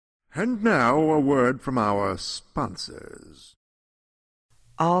And now a word from our sponsors.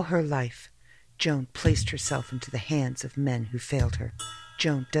 All her life, Joan placed herself into the hands of men who failed her.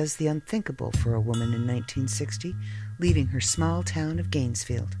 Joan does the unthinkable for a woman in 1960, leaving her small town of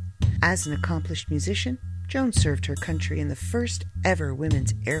Gainesfield. As an accomplished musician, Joan served her country in the first ever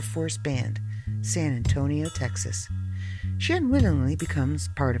women's Air Force band, San Antonio, Texas. She unwillingly becomes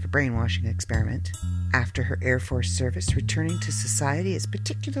part of a brainwashing experiment. After her Air Force service, returning to society is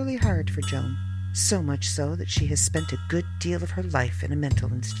particularly hard for Joan. So much so that she has spent a good deal of her life in a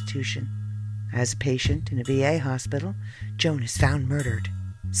mental institution. As a patient in a VA hospital, Joan is found murdered.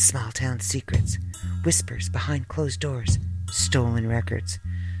 Small-town secrets, whispers behind closed doors, stolen records,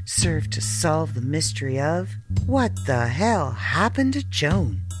 serve to solve the mystery of what the hell happened to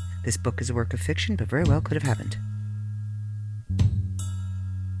Joan. This book is a work of fiction, but very well could have happened.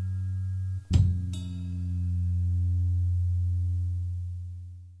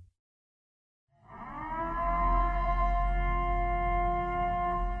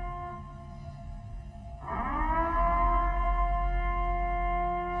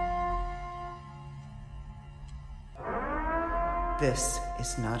 This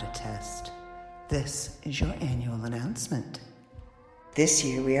is not a test. This is your annual announcement. This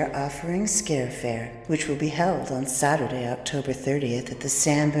year we are offering Scare Fair, which will be held on Saturday, October 30th at the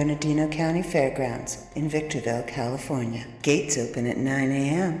San Bernardino County Fairgrounds in Victorville, California. Gates open at 9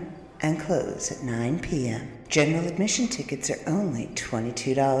 a.m. and close at 9 p.m. General admission tickets are only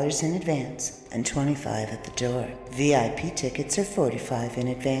 $22 in advance and $25 at the door. VIP tickets are $45 in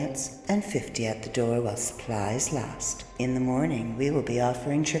advance and $50 at the door while supplies last. In the morning, we will be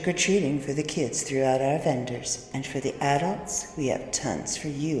offering trick-or-treating for the kids throughout our vendors. And for the adults, we have tons for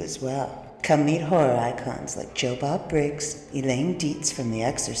you as well. Come meet horror icons like Joe Bob Briggs, Elaine Dietz from The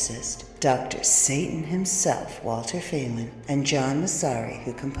Exorcist, Dr. Satan himself, Walter Phelan, and John Massari,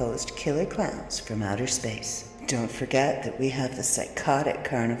 who composed Killer Clowns from Outer Space. Don't forget that we have the psychotic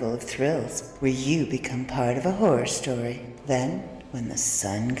Carnival of Thrills, where you become part of a horror story. Then, when the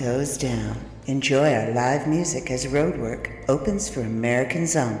sun goes down, enjoy our live music as Roadwork opens for American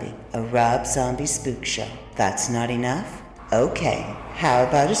Zombie, a Rob Zombie spook show. That's not enough? Okay, how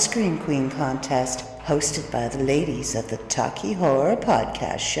about a Scream Queen contest hosted by the ladies of the Talkie Horror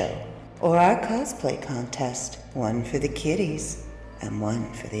Podcast Show? Or our cosplay contest, one for the kiddies and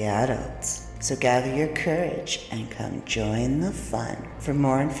one for the adults. So gather your courage and come join the fun. For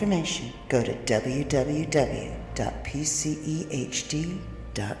more information, go to www.pcehd.com.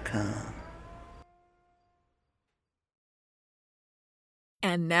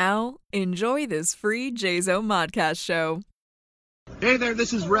 And now, enjoy this free JZO Modcast show. Hey there,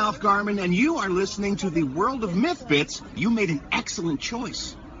 this is Ralph Garman, and you are listening to the World of Myth Bits. You made an excellent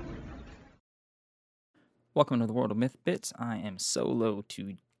choice. Welcome to the World of Myth Bits. I am solo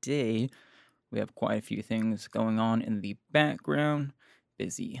today. We have quite a few things going on in the background.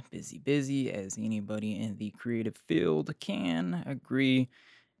 Busy, as anybody in the creative field can agree.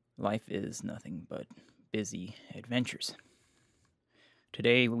 Life is nothing but busy adventures.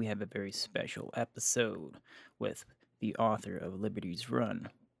 Today we have a very special episode with the author of Liberty's Run,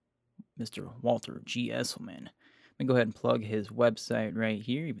 Mr. Walter G. Esselman. Let me go ahead and plug his website right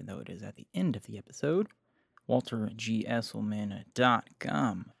here, even though it is at the end of the episode,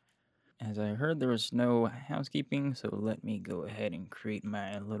 waltergesselman.com. As I heard, there was no housekeeping, so let me go ahead and create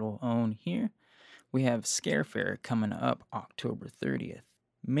my little own here. We have Scare Fair coming up October 30th.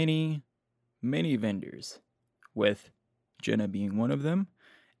 Many vendors, with Jenna being one of them,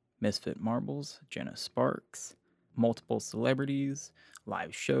 Misfit Marbles, Jenna Sparks, multiple celebrities,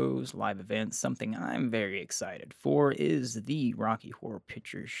 live shows, live events. Something I'm very excited for is the Rocky Horror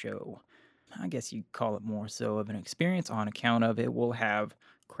Picture Show. I guess you'd call it more so of an experience on account of it will have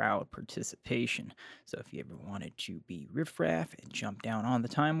crowd participation. So if you ever wanted to be riffraff and jump down on the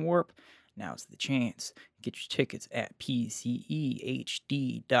time warp, now's the chance. Get your tickets at pcehd.com.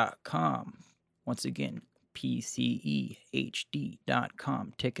 Once again, pcehd.com.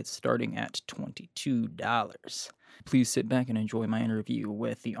 Tickets starting at $22. Please sit back and enjoy my interview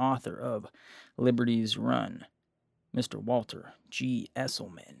with the author of Liberty's Run, Mr. Walter G.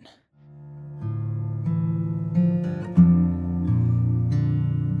 Esselman.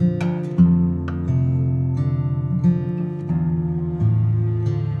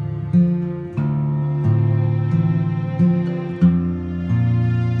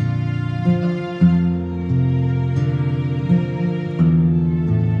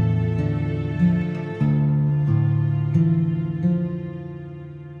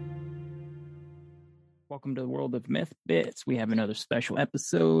 Welcome to the World of Myth Bits. We have another special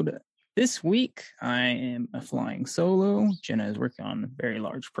episode This week, I am flying solo. Jenna is working on very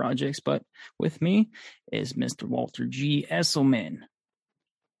large projects, but with me is Mr. Walter G. Esselman.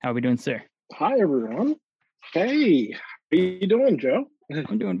 How are we doing, sir? Hi, everyone. Hey, how you doing, Joe?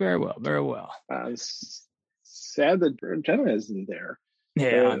 I'm doing very well, very well. Sad that Jenna isn't there.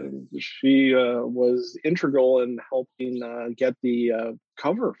 Yeah. She was integral in helping get the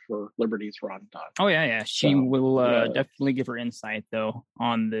cover for Liberty's Run done. Oh, yeah. She will definitely give her insight, though,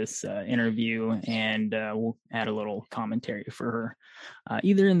 on this interview, and we'll add a little commentary for her,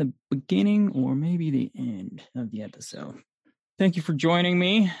 either in the beginning or maybe the end of the episode. Thank you for joining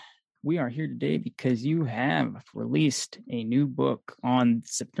me. We are here today because you have released a new book on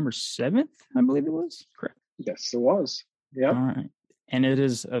September 7th, I believe it was, correct? Yes, it was. Yeah. All right. And it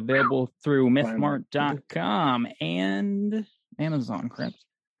is available through mythmart.com and Amazon, correct?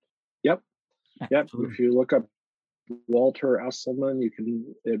 Yep. Absolutely. If you look up Walter Esselman,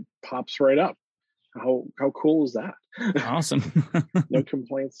 it pops right up. How cool is that? Awesome. No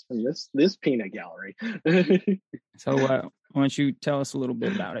complaints from this peanut gallery. So why don't you tell us a little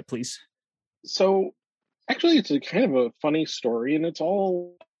bit about it, please? So actually, it's a kind of a funny story, and it's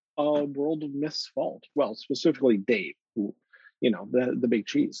all World of Myth's fault. Well, specifically Dave, who, the big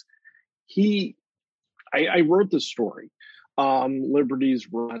cheese. I wrote this story, Liberty's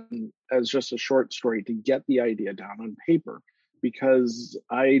Run, as just a short story to get the idea down on paper, because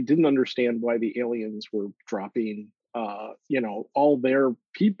I didn't understand why the aliens were dropping, all their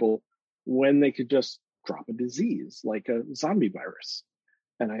people when they could just drop a disease like a zombie virus.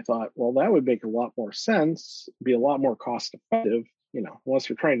 And I thought, well, that would make a lot more sense, be a lot more cost effective, unless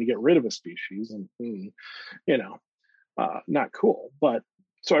you're trying to get rid of a species, and not cool. But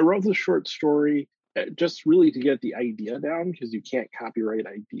so I wrote this short story just really to get the idea down, because you can't copyright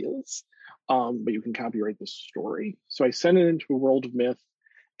ideas, but you can copyright the story. So I sent it into a World of Myth,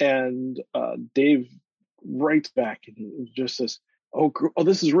 and Dave writes back and just says, "Oh,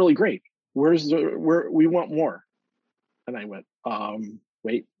 this is really great. Where we want more." And I went,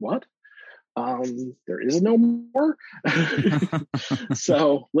 "Wait, what? There is no more."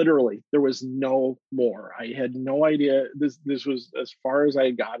 So literally, there was no more. I had no idea. This was as far as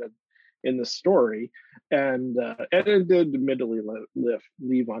I got it in the story, and it did admittedly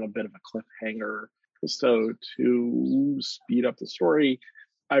leave on a bit of a cliffhanger. So to speed up the story,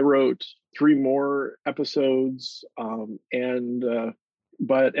 I wrote 3 more episodes, and I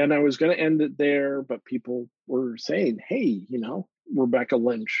was going to end it there, but people were saying, "Hey, Rebecca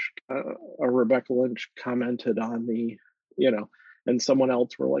Lynch commented on the, and someone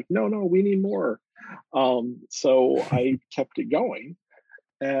else were like, no, we need more." So I kept it going,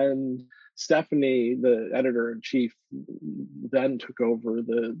 and Stephanie, the editor-in-chief, then took over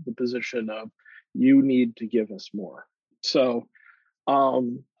the position of, "You need to give us more." So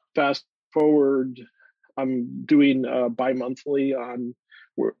fast forward, I'm doing bi-monthly on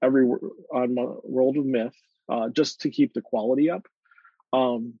World of Myth, just to keep the quality up.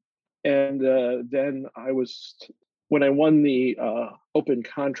 Then when I won the open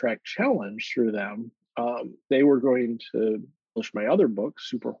contract challenge through them, they were going to publish my other book,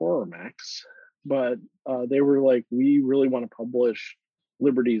 Super Horror Max, but they were like, "We really want to publish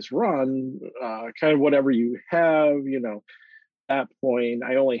Liberty's Run, kind of whatever you have." At that point,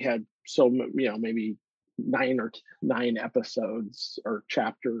 I only had maybe 9 episodes or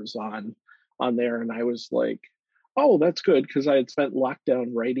chapters on there, and I was like, "Oh, that's good," because I had spent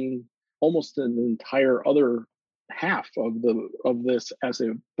lockdown writing almost an entire other half of this as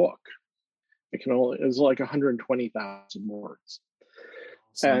a book. It was like 120,000 words.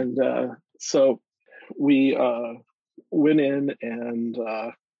 And so we went in and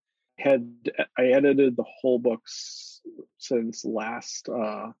I edited the whole book since last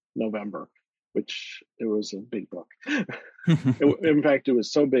November, which it was a big book. In fact, it was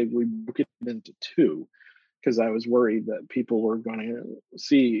so big we broke it into 2, because I was worried that people were going to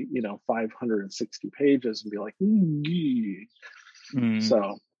see 560 pages and be like,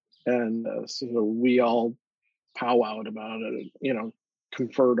 So we all powwowed about it,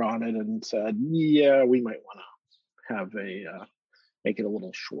 conferred on it, and said, yeah, we might want to have make it a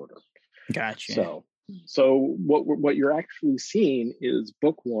little shorter. Gotcha. So what you're actually seeing is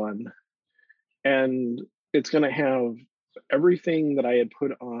book 1, and it's going to have everything that I had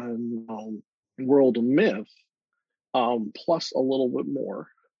put on World of Myth, plus a little bit more.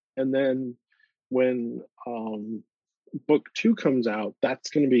 And then when book 2 comes out, that's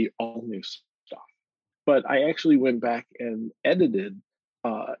going to be all new stuff. But I actually went back and edited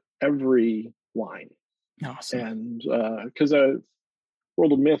every line. Awesome. And because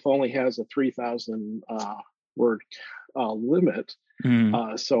World of Myth only has a 3,000 word limit,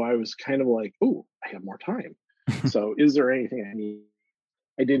 So I was kind of like, oh, I have more time. So is there anything I need?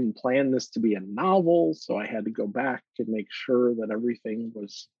 I didn't plan this to be a novel, so I had to go back and make sure that everything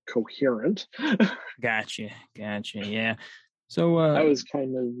was coherent. Gotcha. Yeah. So that was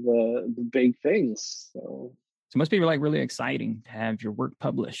kind of the big things. So it must be like really exciting to have your work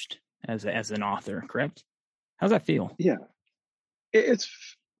published as an author, correct? How's that feel? Yeah, it's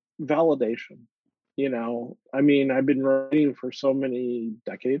validation. You know, I mean, I've been writing for so many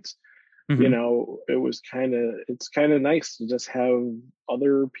decades. You know, it's kind of nice to just have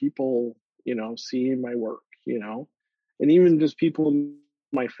other people, you know, see my work, you know, and even just people in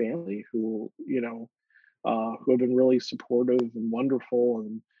my family who, you know, who have been really supportive and wonderful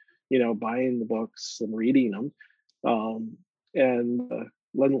and, you know, buying the books and reading them, and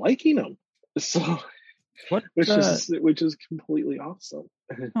then liking them. So, which is completely awesome.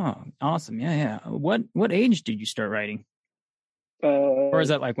 Oh, awesome. Yeah. What age did you start writing? Or is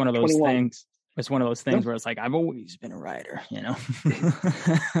that like one of those 21. things? It's one of those things where it's like, I've always been a writer, you know?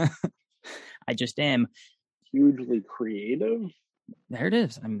 I just am. Hugely creative. There it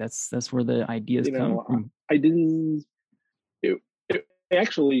is. I mean, that's where the ideas come from. I didn't. I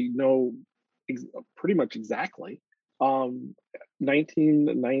actually know pretty much exactly.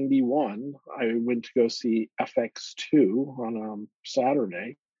 1991, I went to go see FX2 on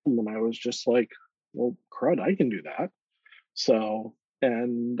Saturday, and I was just like, well, crud, I can do that. So,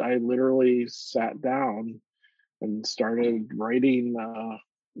 and I literally sat down and started writing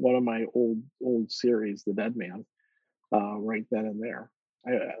one of my old series, The Dead Man, right then and there.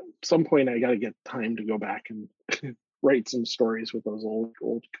 At some point, I got to get time to go back and write some stories with those old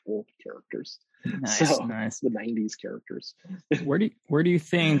characters. Nice. The 90s characters. Where do you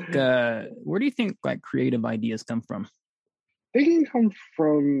think like creative ideas come from? They can come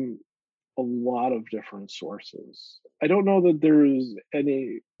from a lot of different sources. I don't know that there's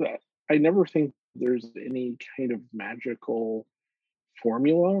any. I never think there's any kind of magical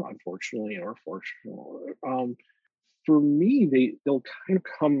formula, unfortunately or fortunately. For me, they'll kind of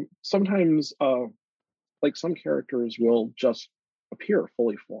come sometimes. Like some characters will just appear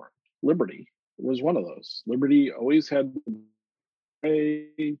fully formed. Liberty was one of those. Liberty always had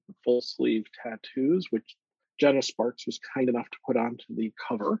full sleeve tattoos, which Jenna Sparks was kind enough to put onto the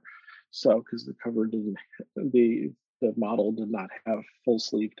cover. So, because the cover didn't, the model did not have full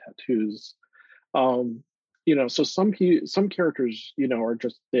sleeve tattoos. You know, so some characters, you know, are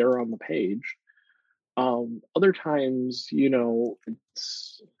just there on the page. Other times, you know,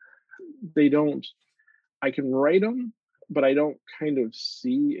 they don't. I can write them, but I don't kind of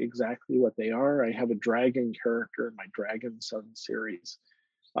see exactly what they are. I have a dragon character in my Dragon Sun series,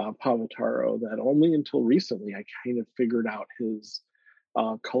 Pavataro, that only until recently I kind of figured out his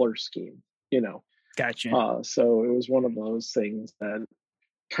color scheme, you know. Gotcha. So it was one of those things that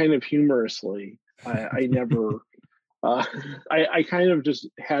kind of humorously, I never, I kind of just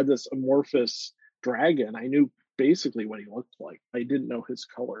had this amorphous dragon. I knew basically what he looked like. I didn't know his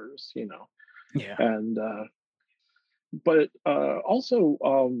colors, you know. Yeah. And but also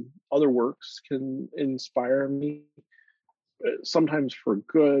other works can inspire me, sometimes for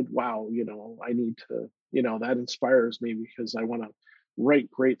good. Wow, you know, I need to, you know, that inspires me because I want to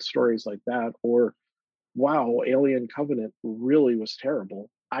write great stories like that. Or wow, Alien Covenant really was terrible.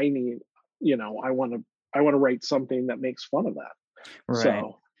 I need, you know, I want to write something that makes fun of that. Right.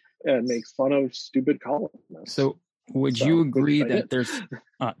 So, and makes fun of stupid columnists. So would you agree that there's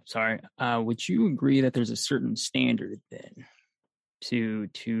would you agree that there's a certain standard then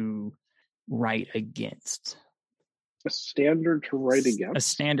to write against? A standard to write against? A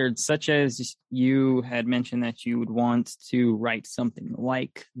standard such as you had mentioned that you would want to write something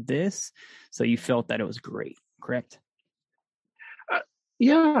like this, so you felt that it was great, correct?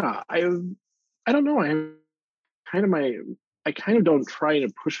 Yeah, I don't know. I kind of don't try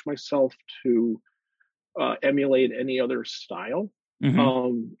to push myself to emulate any other style.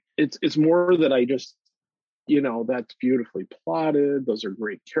 Mm-hmm. It's more that I just, you know, that's beautifully plotted. Those are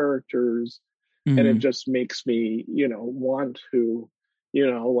great characters. Mm-hmm. And it just makes me, you know, want to,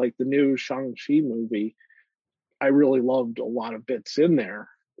 you know, like the new Shang-Chi movie, I really loved a lot of bits in there,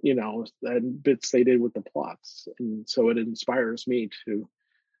 you know, and bits they did with the plots. And so it inspires me to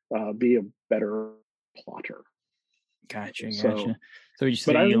be a better plotter. Gotcha. So you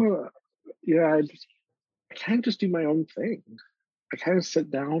say, I kind of just do my own thing. I kind of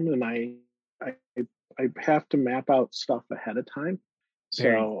sit down and I have to map out stuff ahead of time.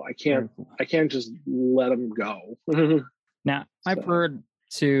 So I can't just let them go. Now, I've heard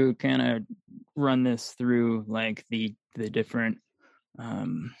to kind of run this through like the different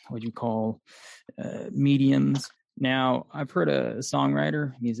what you call mediums. Now, I've heard a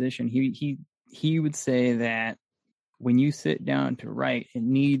songwriter, musician, he would say that when you sit down to write, it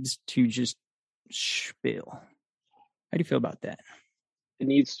needs to just spill. How do you feel about that? It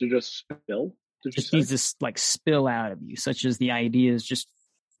needs to just spill. Did you Just say? needs to like spill out of you, such as the ideas just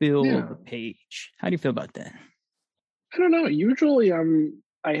fill Yeah. the page. How do you feel about that? I don't know. Usually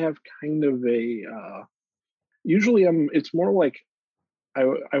I have kind of a usually it's more like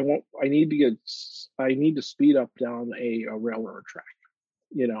I need to speed up down a railroad track.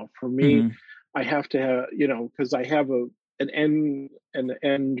 For me, Mhm. I have to have, because I have an end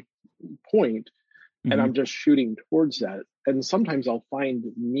point, and Mhm. I'm just shooting towards that. And sometimes I'll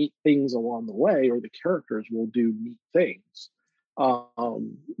find neat things along the way, or the characters will do neat things.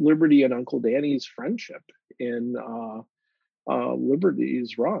 Liberty and Uncle Danny's friendship in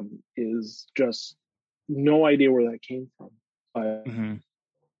Liberty's Run is just no idea where that came from. Mhm.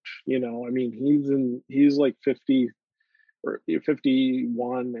 I mean, he's like 50 or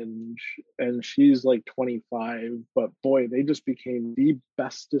 51, and she's like 25, but boy, they just became the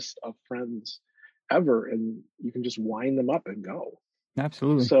bestest of friends ever, and you can just wind them up and go.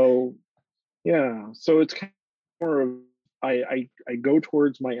 Absolutely. So yeah, so it's kind of more of I go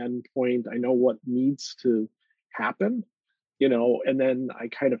towards my end point. I know what needs to happen, and then I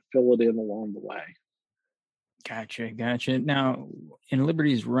kind of fill it in along the way. Gotcha. Now, in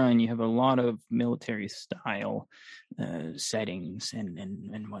Liberty's Run, you have a lot of military style settings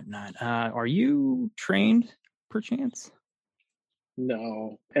and whatnot. Are you trained, perchance?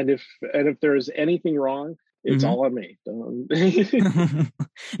 No, and if there's anything wrong, it's Mhm. all on me.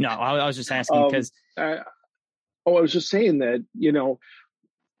 No, I was just asking because I was just saying that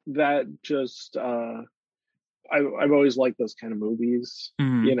that just I've always liked those kind of movies,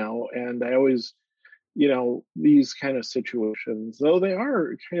 Mhm. and I always these kind of situations, though they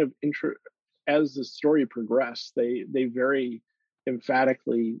are kind of as the story progressed, they very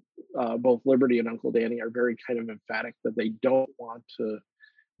emphatically, both Liberty and Uncle Danny are very kind of emphatic that they don't want to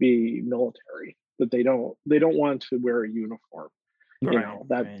be military, that they don't want to wear a uniform. That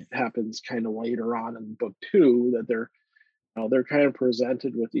right. happens kind of later on in book 2, that they're kind of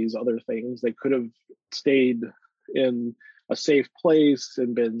presented with these other things. They could have stayed in a safe place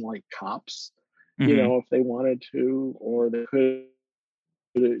and been like cops, Mhm. if they wanted to, or they could,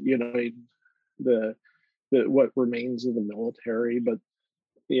 the what remains of the military. But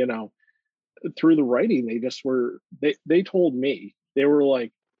through the writing, they just were they told me, they were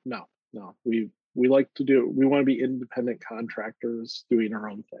like, no, we like to we want to be independent contractors doing our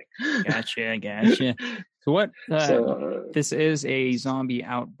own thing. Gotcha. So what? This is a zombie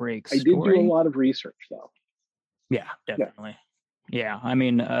outbreak I did do a story. lot of research, though. Yeah, definitely. Yeah, I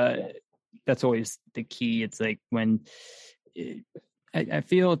mean, that's always the key. It's like when I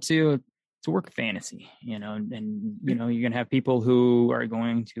feel to work of fantasy, and you're gonna have people who are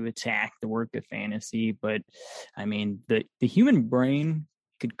going to attack the work of fantasy, but I mean, the human brain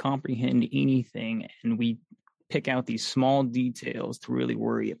could comprehend anything, and we pick out these small details to really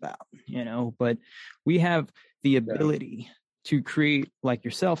worry about, but we have the ability to create, like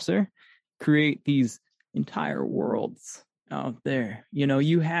yourself, sir, create these entire worlds out there.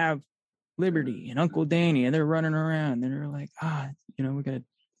 You have Liberty and Uncle Danny, and they're running around, and they're like, we gotta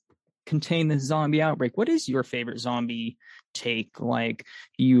contain this zombie outbreak. What is your favorite zombie take? Like,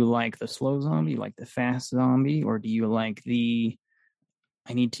 do you like the slow zombie, like the fast zombie, or do you like the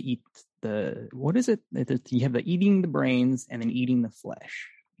I need to eat what is it? You have the eating the brains and then eating the flesh.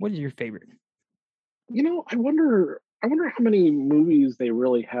 What is your favorite? I wonder how many movies they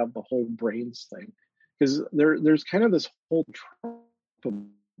really have the whole brains thing, because there's kind of this whole trope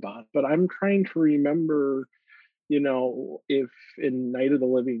about it, but I'm trying to remember, if in Night of the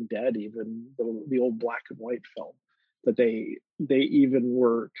Living Dead, even the old black and white film, that they even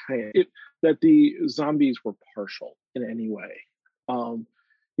were that the zombies were partial in any way.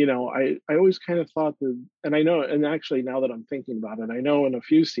 I always kind of thought that, and I know, and actually now that I'm thinking about it, I know in a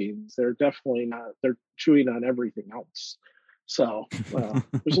few scenes they're definitely not, they're chewing on everything else. So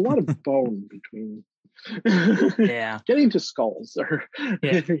there's a lot of bone between Yeah. getting to skulls.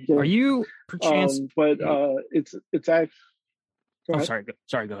 Yeah. Are you perchance? But it's actually. Oh, sorry.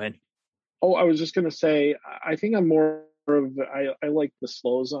 Go ahead. Oh, I was just gonna say, I think I'm more of I like the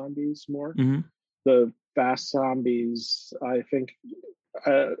slow zombies more. Mm-hmm. The fast zombies, I think,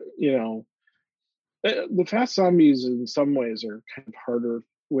 the fast zombies in some ways are kind of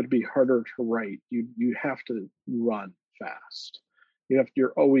would be harder to write. You have to run fast.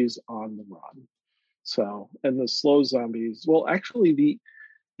 You're always on the run. So, and the slow zombies, well, actually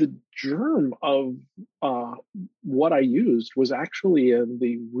the germ of what I used was actually in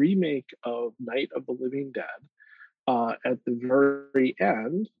the remake of Night of the Living Dead, at the very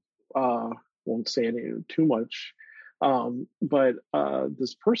end, won't say any too much, but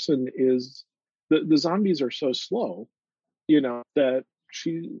this person is the zombies are so slow, that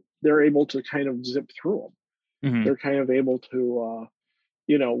they're able to kind of zip through them. Hmm. They're kind of able to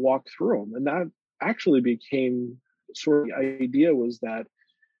walk through them, and that actually became sort of the idea was that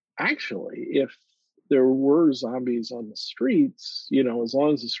actually if there were zombies on the streets, as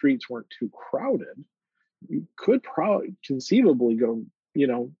long as the streets weren't too crowded, you could probably conceivably go,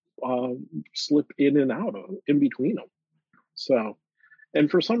 slip in and out of in between them. So, and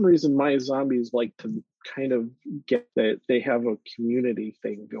for some reason, my zombies like to kind of get that they have a community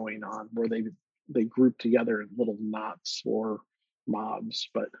thing going on where they group together in little knots or mobs,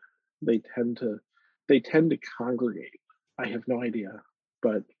 but they tend to congregate. I have no idea,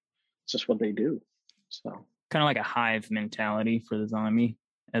 but it's just what they do. So Kind of like a hive mentality for the zombie,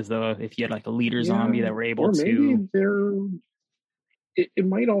 as though if you had like a leader zombie that were able or maybe to. it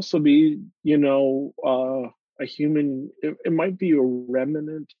might also be, a human. It might be a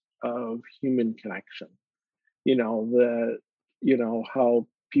remnant of human connection. That how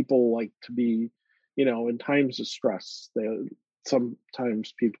people like to be, in times of stress,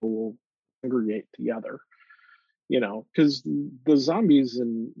 sometimes people will congregate together. Because the zombies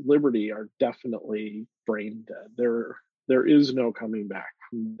in Liberty are definitely brain dead. There is no coming back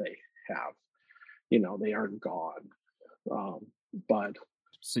from what they have. They are gone. But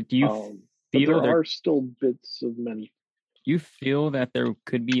So do you but feel there are still bits of many. Do you feel that there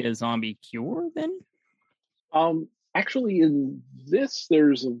could be a zombie cure then? Actually, in this,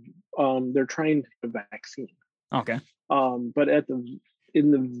 they're trying a vaccine. Okay. But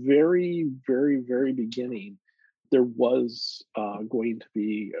in the very, very, very beginning, there was going to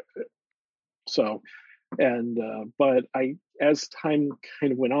be so, and but as time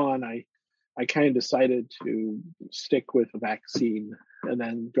kind of went on, I kind of decided to stick with the vaccine and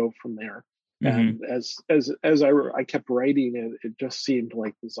then go from there. Mm-hmm. And as I kept writing it, it just seemed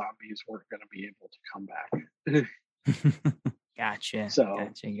like the zombies weren't going to be able to come back. Gotcha. So,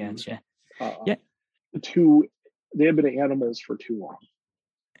 Gotcha. Yeah, they have been animals for too long.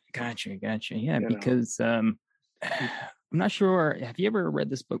 Gotcha. Yeah, because I'm not sure. Have you ever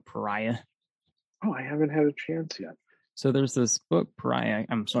read this book, Pariah? Oh, I haven't had a chance yet. So there's this book, Pariah.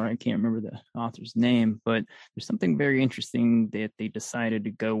 I'm sorry, I can't remember the author's name, but there's something very interesting that they decided to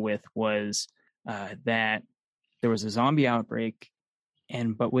go with was that there was a zombie outbreak,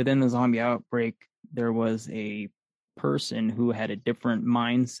 but within the zombie outbreak, there was a person who had a different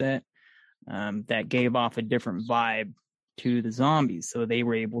mindset that gave off a different vibe to the zombies, so they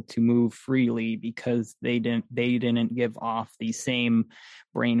were able to move freely because they didn't give off the same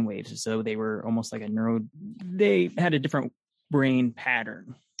brain waves. So they were almost like they had a different brain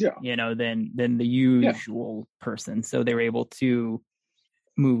pattern, than the usual person. So they were able to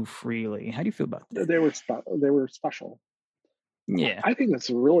move freely. How do you feel about that? They were special. Yeah, I think that's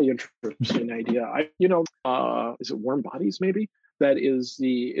a really interesting idea. Is it Warm Bodies? Maybe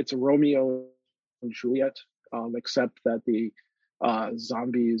it's a Romeo and Juliet. Except that the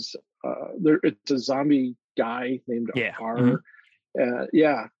zombies, it's a zombie guy named R.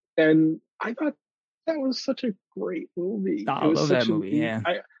 Mm-hmm. And I thought that was such a great movie. I love that movie. Yeah,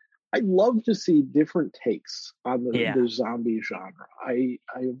 I love to see different takes on the zombie genre.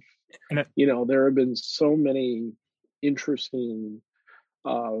 There have been so many interesting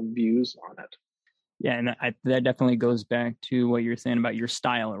views on it. Yeah, and that definitely goes back to what you're saying about your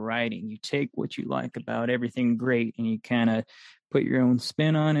style of writing. You take what you like about everything great and you kind of put your own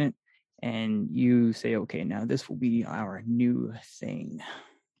spin on it, and you say, okay, now this will be our new thing.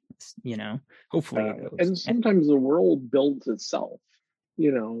 Hopefully. And sometimes the world builds itself.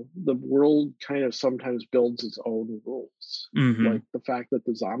 The world kind of sometimes builds its own rules. Mm-hmm. Like the fact that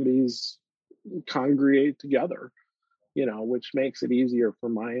the zombies congregate together, which makes it easier for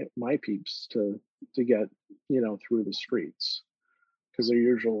my peeps to get, through the streets, because they're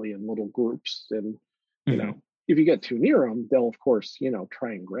usually in little groups. And, if you get too near them, they'll, of course,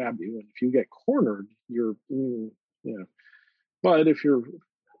 try and grab you. And if you get cornered, you're, but if you're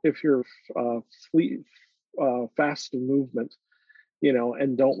fast in movement,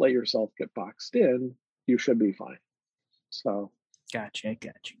 and don't let yourself get boxed in, you should be fine. So. Gotcha.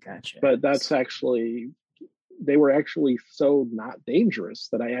 But that's they were actually so not dangerous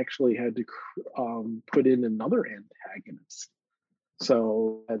that I actually had to put in another antagonist.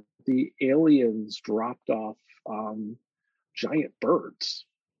 So the aliens dropped off giant birds,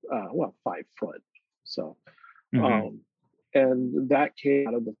 5 foot. So, and that came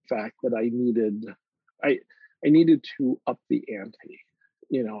out of the fact that I needed to up the ante.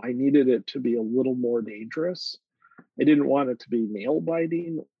 I needed it to be a little more dangerous. I didn't want it to be nail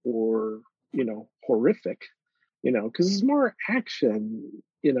biting or, horrific, because it's more action,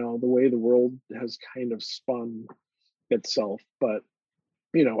 the way the world has kind of spun itself. But,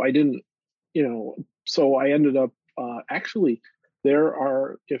 I didn't, so I ended up, actually, there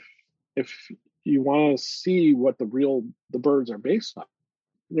are, if you want to see what the birds are based on,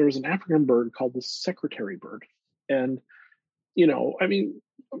 there's an African bird called the secretary bird. And, I mean,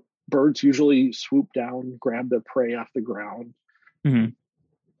 birds usually swoop down, grab their prey off the ground,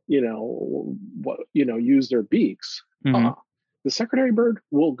 use their beaks. The secretary bird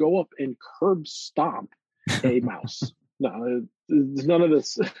will go up and curb stomp a mouse. No, none of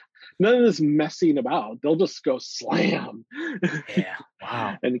this messing about. They'll just go slam. Yeah.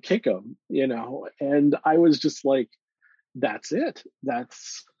 Wow. And kick them, and I was just like, that's it.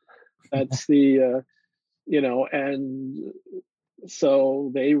 That's the, and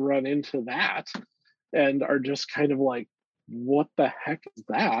so they run into that and are just kind of like, what the heck is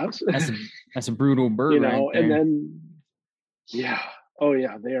that? That's a brutal bird, right there. And then, oh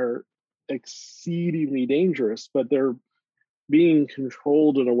yeah, they are exceedingly dangerous, but they're being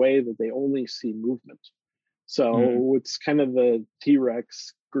controlled in a way that they only see movement. So it's kind of the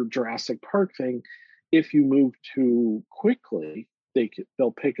T-Rex or Jurassic Park thing. If you move too quickly,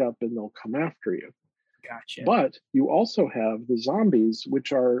 they'll pick up and they'll come after you. Gotcha. But you also have the zombies,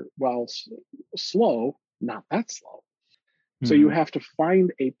 which are, while slow, not that slow. So you have to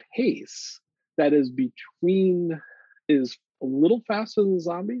find a pace that is a little faster than the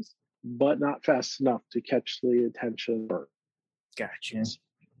zombies, but not fast enough to catch the attention of birds. Gotcha.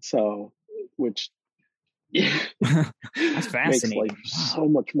 So, which that's fascinating. Makes life so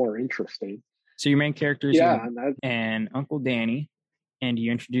much more interesting. So your main characters and Uncle Danny. And do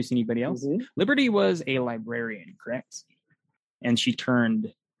you introduce anybody else? Liberty was a librarian, correct? And she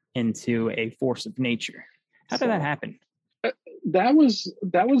turned into a force of nature. How did that happen? That was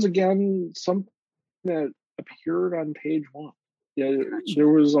again something that appeared on page 1. Yeah, there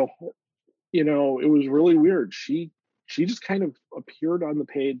was it was really weird. She just kind of appeared on the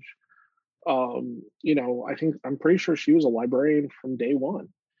page. I'm pretty sure she was a librarian from day one.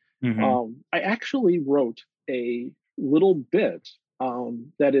 I actually wrote a little bit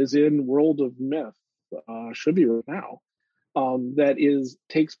that is in World of Myth, should be right now, that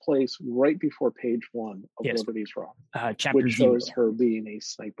takes place right before page 1 of Liberty's Run, chapter which 0. shows her being a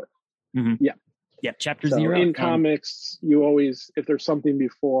sniper. Yeah, chapter 0. In comics, you always, if there's something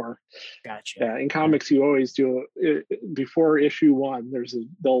before, in comics you always do before issue 1.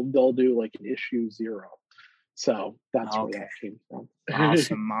 They'll do like an issue 0. So that's where that came from.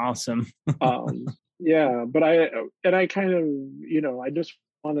 Awesome. But I kind of, I just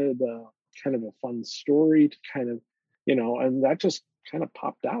wanted kind of a fun story to kind of, and that just kind of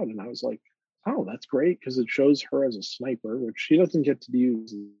popped out, and I was like, oh, that's great, because it shows her as a sniper, which she doesn't get to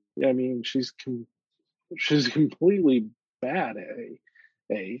use. I mean, she's completely bad at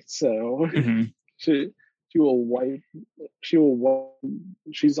so she will wipe.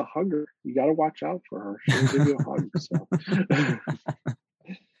 She's a hugger. You got to watch out for her. She'll give you a hug. So.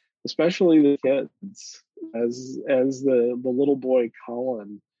 Especially the kids, as the little boy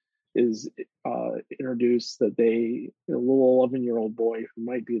Colin is introduced, that the little 11-year-old boy who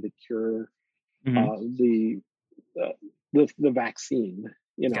might be the cure, the vaccine.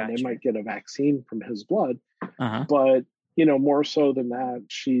 They might get a vaccine from his blood, but more so than that,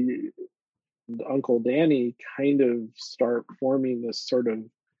 Uncle Danny kind of start forming this sort of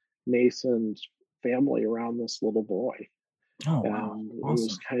nascent family around this little boy. Oh, wow. And awesome. It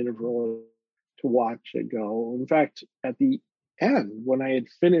was kind of really to watch it go. In fact, at the end, when I had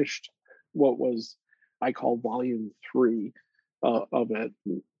finished what I call volume 3 of it,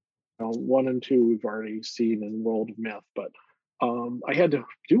 1 and 2 we've already seen in World of Myth, but I had to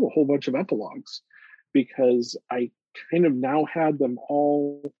do a whole bunch of epilogues, because I kind of now had them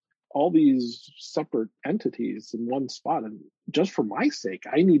all these separate entities in one spot. And just for my sake,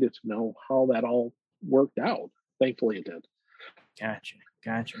 I needed to know how that all worked out. Thankfully it did. Gotcha.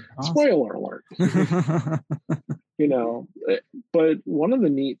 Awesome. Spoiler alert. But one of the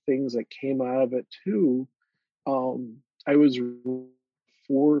neat things that came out of it too, I was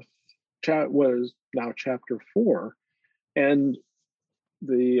now chapter 4, and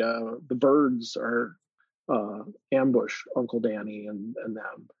the birds are ambush Uncle Danny and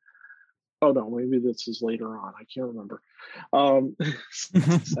them. Oh no, maybe this is later on. I can't remember.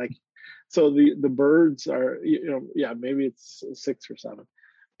 So the birds are, maybe it's 6 or 7,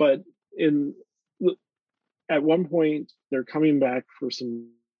 but at one point they're coming back for some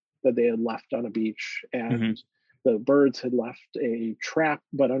that they had left on a beach, and the birds had left a trap,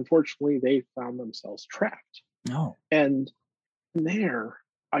 but unfortunately they found themselves trapped. No. And there,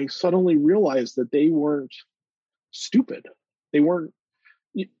 I suddenly realized that they weren't stupid. They weren't.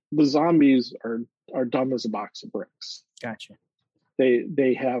 The zombies are dumb as a box of bricks. Gotcha.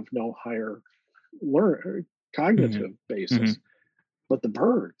 They have no higher cognitive basis. But the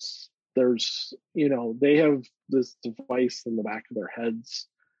birds, there's, they have this device in the back of their heads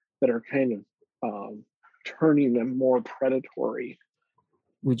that are kind of turning them more predatory.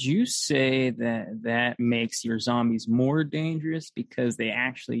 Would you say that makes your zombies more dangerous because they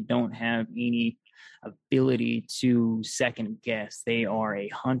actually don't have any ability to second guess? They are a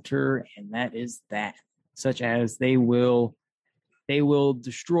hunter, and that is that. Such as they will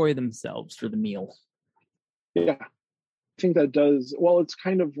destroy themselves for the meal. Yeah, I think that does. Well, it's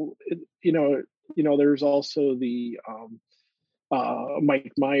kind of, there's also the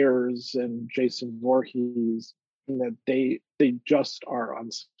Mike Myers and Jason Voorhees, that they just are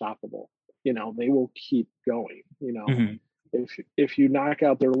unstoppable. They will keep going. If you knock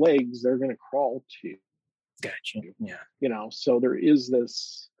out their legs, they're going to crawl to you. Gotcha. Yeah. So there is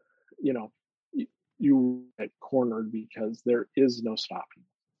this, you get cornered because there is no stopping.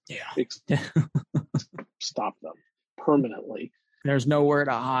 Yeah. Stop them permanently. There's nowhere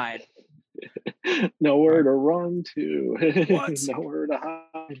to hide. Nowhere to run to. What? Nowhere to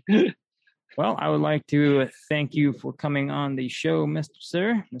hide. Well, I would like to thank you for coming on the show,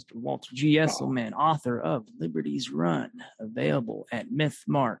 Mr. Walter G. Esselman, author of Liberty's Run, available at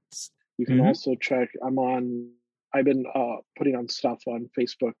MythMarts. You can also check, I've been putting on stuff on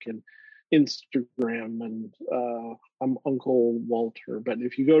Facebook and Instagram, and I'm Uncle Walter. But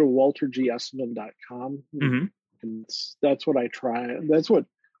if you go to waltergesselman.com, that's what I try. That's what,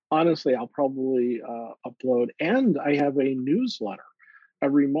 honestly, I'll probably upload. And I have a newsletter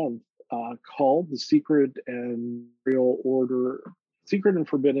every month called the Secret and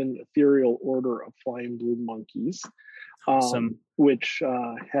Forbidden Ethereal Order of Flying Blue Monkeys, awesome. Which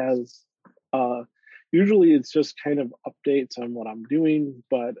has usually it's just kind of updates on what I'm doing,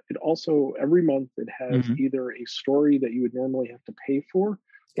 but it also every month it has either a story that you would normally have to pay for,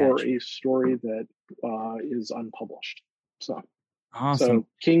 or a story that is unpublished. So. Awesome. So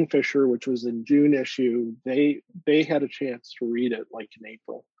Kingfisher, which was in June issue, they had a chance to read it like in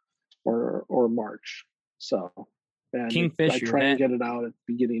April or March. So and Kingfisher, I try and get it out at the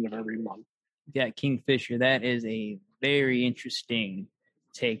beginning of every month. Yeah, Kingfisher, that is a very interesting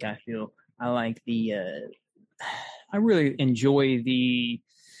take, I feel. I like I really enjoy the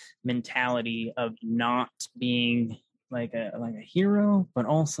mentality of not being like a hero, but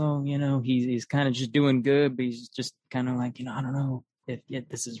also, he's kind of just doing good, but he's just kind of like, I don't know if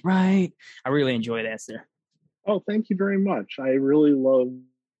this is right. I really enjoy that, sir. Oh, thank you very much. I really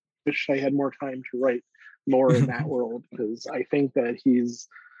wish I had more time to write more in that world, because I think that he's,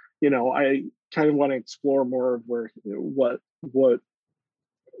 I kind of want to explore more of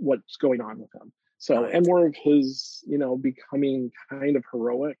what's going on with him. So, and more of his, becoming kind of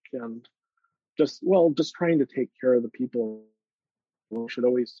heroic and just trying to take care of the people. We should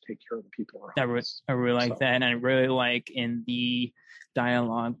always take care of the people around us. I really like that. And I really like in the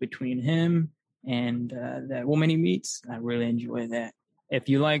dialogue between him and that woman he meets. I really enjoy that. If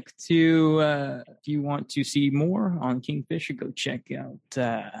you like to, if you want to see more on Kingfisher, go check out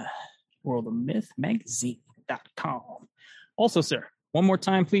World of Myth magazine.com. Also, sir, one more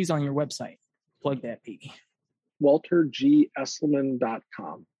time, please, on your website. Plug that, baby.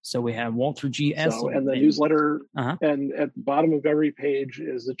 WalterGEsselman.com. So we have Walter G. Esselman. And the newsletter, and at the bottom of every page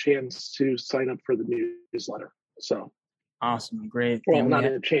is a chance to sign up for the newsletter. So awesome, great. Well, not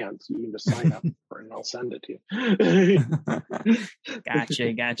a chance. You can just sign up for it and I'll send it to you.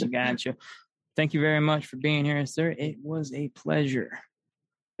 Gotcha. Thank you very much for being here, sir. It was a pleasure.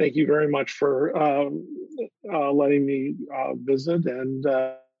 Thank you very much for letting me visit, and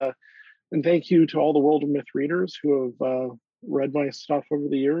thank you to all the World of Myth readers who have read my stuff over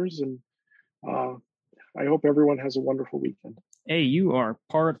the years, and I hope everyone has a wonderful weekend. Hey, you are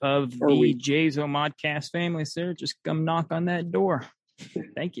part of the Jayzo Modcast family, sir. Just come knock on that door.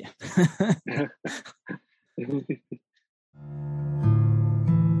 Thank you.